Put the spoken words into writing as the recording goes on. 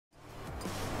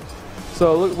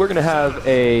So we're going to have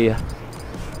a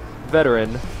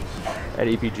veteran at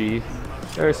ePG,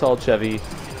 very solid Chevy,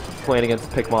 playing against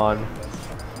Pikmon.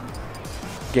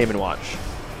 Game & Watch.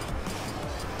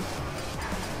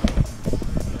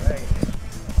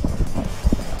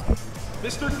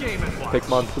 Mr. Game & Watch.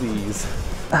 Pikmon, please.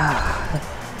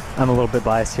 I'm a little bit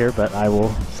biased here, but I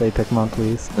will say Pikmon,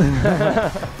 please.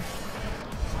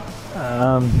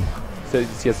 So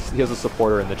he has a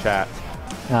supporter in the chat.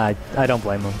 I don't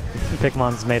blame him.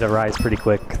 Pikmon's made a rise pretty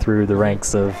quick through the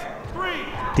ranks of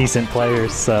decent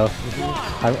players, so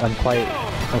I'm quite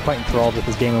enthralled with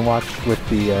his Game & Watch with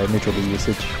the neutral B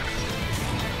usage.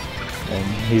 And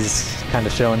he's kind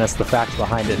of showing us the facts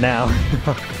behind it now.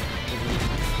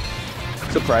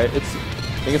 I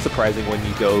think it's surprising when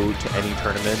you go to any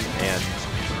tournament and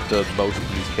the most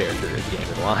used character is Game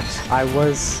 & Watch. I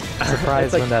was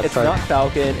surprised when that started. It's not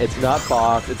Falcon, it's not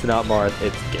Fox, it's not Marth,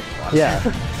 it's Game & Watch. Yeah.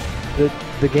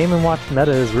 The Game & Watch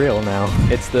meta is real now.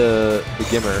 It's the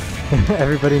Gimmer.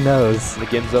 Everybody knows. The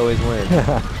Gims always win.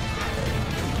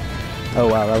 Oh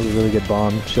wow, that was a really good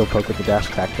bomb. Shield poke with the dash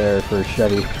attack there for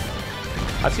Chevy.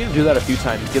 I've seen him do that a few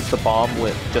times. He gets the bomb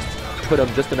with put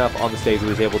him just enough on the stage where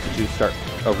he's able to start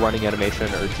a running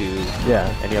animation or do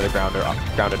any other grounded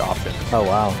options. Oh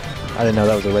wow, I didn't know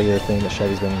that was a regular thing that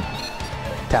Chevy's been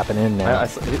tapping in now.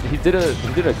 He did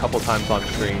it a couple times on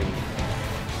stream.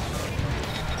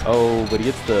 Oh, but he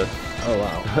gets the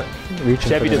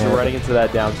Chevy just running into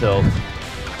that down tilt.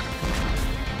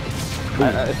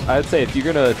 I'd say if you're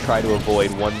gonna try to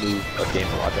avoid one move of Game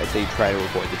 & Watch, I'd say you try to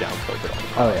avoid the down tilt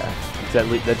at all. Oh yeah.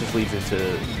 That just leads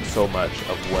into so much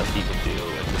of what he can do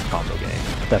in this combo game.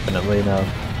 Definitely, no.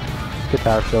 Good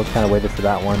power shield, kind of waited for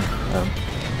that one.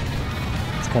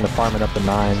 It's kind of farming up the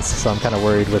 9s, so I'm kind of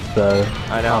worried with the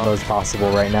combos possible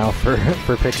right now for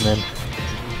Pikmon.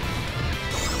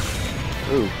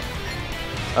 Ooh.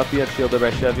 Up the shielded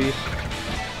by Chevy.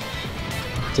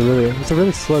 It's a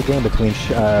really slow game between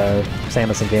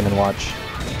Samus and Game & Watch.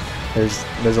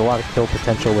 There's a lot of kill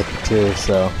potential with the two,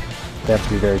 so they have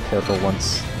to be very careful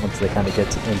once they kind of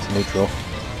get into neutral.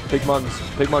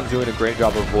 Pikmon's doing a great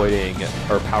job avoiding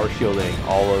or power shielding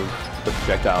all of the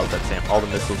projectiles all the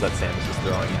missiles that Samus is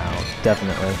throwing out.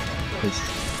 Definitely.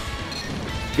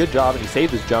 Good job, and he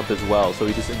saved his jump as well. So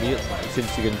he just immediately,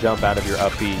 since you can jump out of your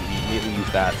up B, he immediately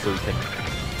used that so he can.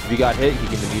 If he got hit, he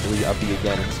can immediately up B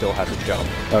again and still have his jump.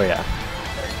 Oh yeah.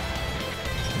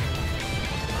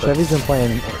 Chevy's been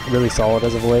playing really solid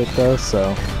as of late though,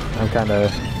 so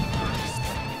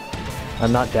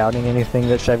I'm not doubting anything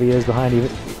that Chevy is behind.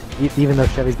 Even though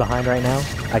Chevy's behind right now,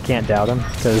 I can't doubt him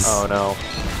because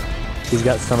he's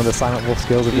got some of the Silent Wolf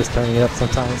skills of just turning it up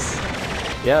sometimes.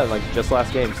 Yeah, like just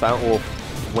last game, Silent Wolf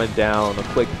went down a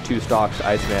quick 2 stocks to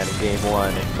Iceman in game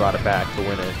 1 and brought it back to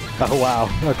win it. Oh wow.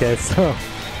 Okay, so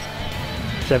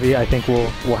Chevy, I think will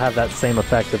have that same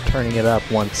effect of turning it up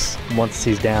once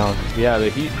he's down. Yeah,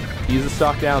 he's a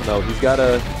stock down though. He's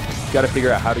gotta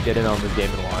figure out how to get in on this Game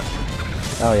 & Watch.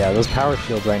 Oh yeah, those power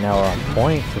shields right now are on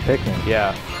point for Pikmon.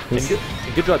 Yeah, and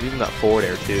good job using that forward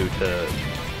air too to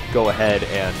go ahead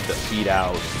and beat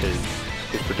out his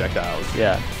projectiles.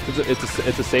 Yeah,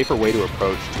 it's a safer way to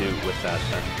approach too with that.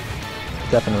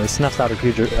 Definitely snuffs out a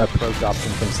huge approach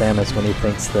option from Samus when he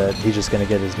thinks that he's just going to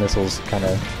get his missiles kind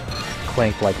of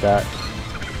clanked like that.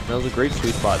 That was a great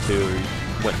sweet spot too, where he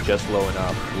went just low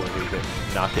enough where he could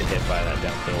not get hit by that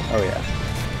down tilt. Oh yeah.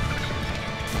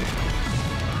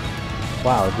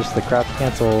 Wow, just the crouch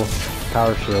cancel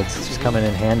power shields is just coming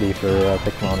in handy for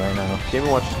Pikmon right now. Game &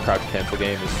 Watch's crouch cancel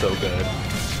game is so good.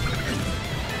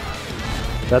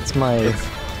 That's my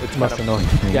it's most annoying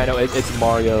thing. Yeah, I know it's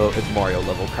Mario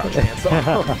level crouch cancel,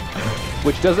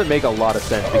 which doesn't make a lot of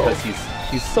sense because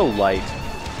he's so light.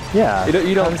 Yeah.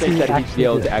 You don't think that he'd be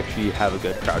able to actually have a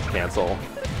good crouch cancel.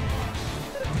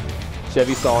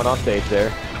 Chevy saw it on stage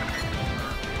there.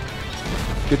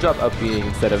 Good job up being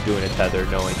instead of doing a tether,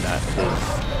 knowing that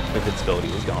his invincibility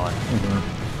was gone.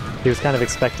 He was kind of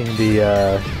expecting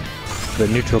the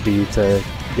neutral B to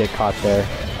get caught there.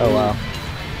 Oh wow.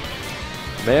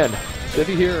 Man,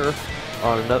 Chevy here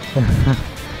on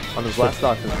on his last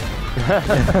stock.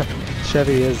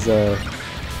 Chevy has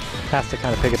to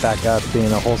kind of pick it back up,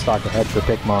 being a whole stock ahead for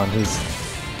Pikmon.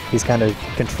 He's kind of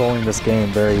controlling this game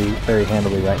very, very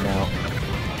handily right now.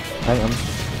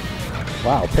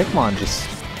 Wow, Pikmon just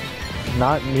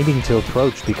not needing to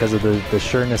approach because of the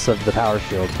sureness of the power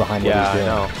shields behind what he's doing.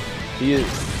 Yeah, I know.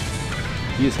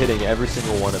 He is hitting every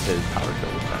single one of his power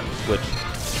shield attempts, which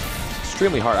is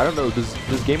extremely hard. I don't know,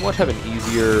 does Game & Watch have an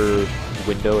easier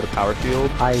window to power shield?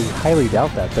 I highly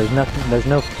doubt that. There's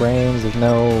no frames, there's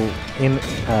no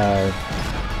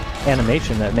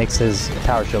animation that makes his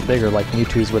power shield bigger, like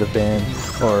Mewtwo's would have been,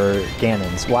 or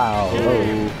Ganon's. Wow.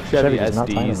 Chevy does not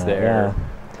time SD's that, there. Yeah.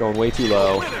 Going way too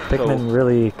low. Pikmon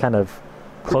really kind of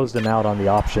closed him out on the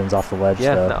options off the ledge.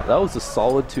 Yeah, though. no, that was a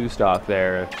solid 2-stock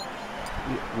there.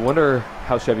 Wonder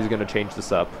how Chevy's going to change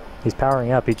this up. He's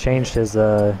powering up. He changed his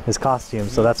costume,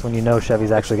 so that's when you know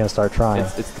Chevy's actually going to start trying.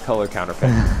 It's the color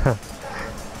counterpick.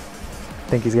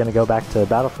 Think he's going to go back to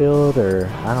Battlefield, or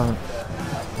I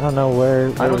don't know where.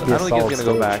 I don't think he's going to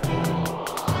go back.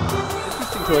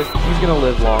 Interesting choice. He's going to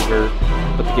live longer,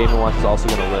 but the Game & Watch is also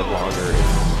going to live longer.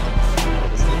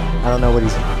 I don't know what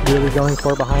he's really going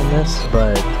for behind this,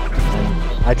 but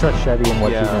I trust Chevy in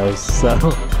what he knows. So,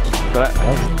 but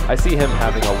I see him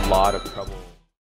having a lot of trouble.